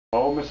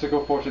Oh,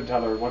 mystical fortune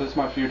teller, what is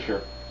my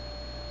future?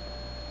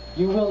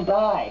 You will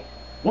die.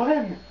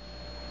 When?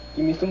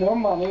 Give me some more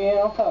money and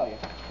I'll tell you.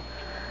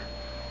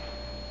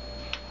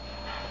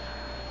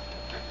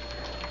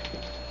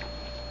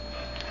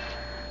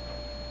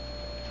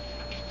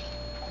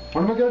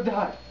 When am I gonna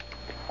die?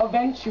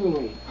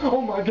 Eventually. Oh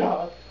my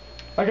god!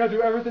 I gotta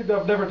do everything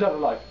that I've never done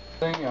in life.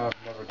 Thing I've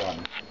never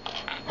done.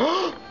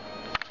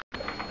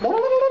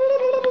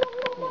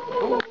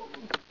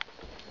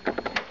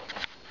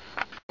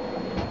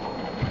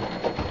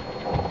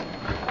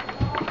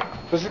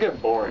 This is getting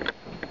boring.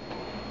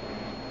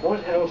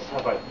 What else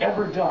have I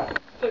ever done?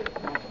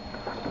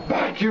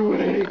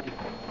 Vacuuming!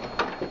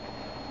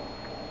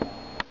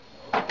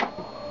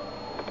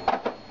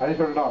 How do you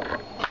turn it on?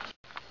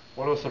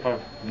 What else have I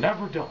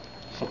never done?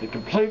 Something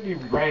completely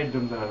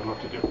random that I'd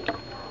love to do.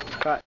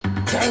 Cut.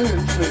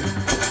 Dancing!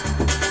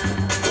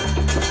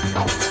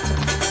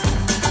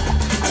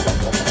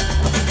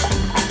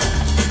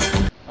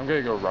 I'm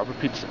gonna go rob a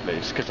pizza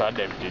place, because I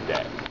never did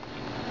that.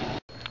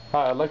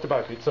 Hi, I'd like to buy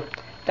a pizza.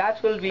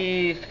 That will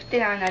be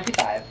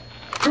 $59.95.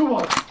 Come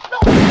on!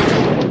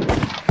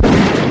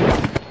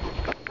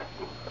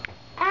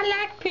 I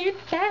like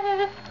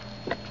pizza.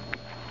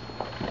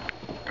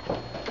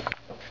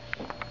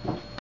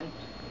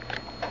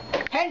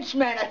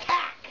 Henchmen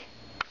attack!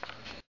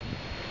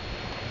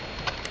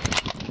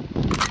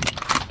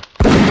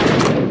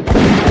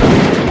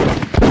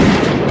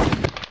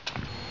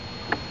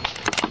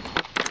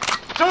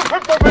 Don't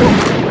hurt my bill!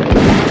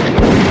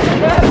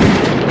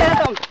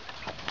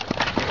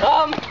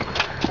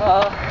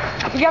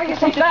 We gotta get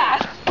some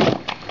fast.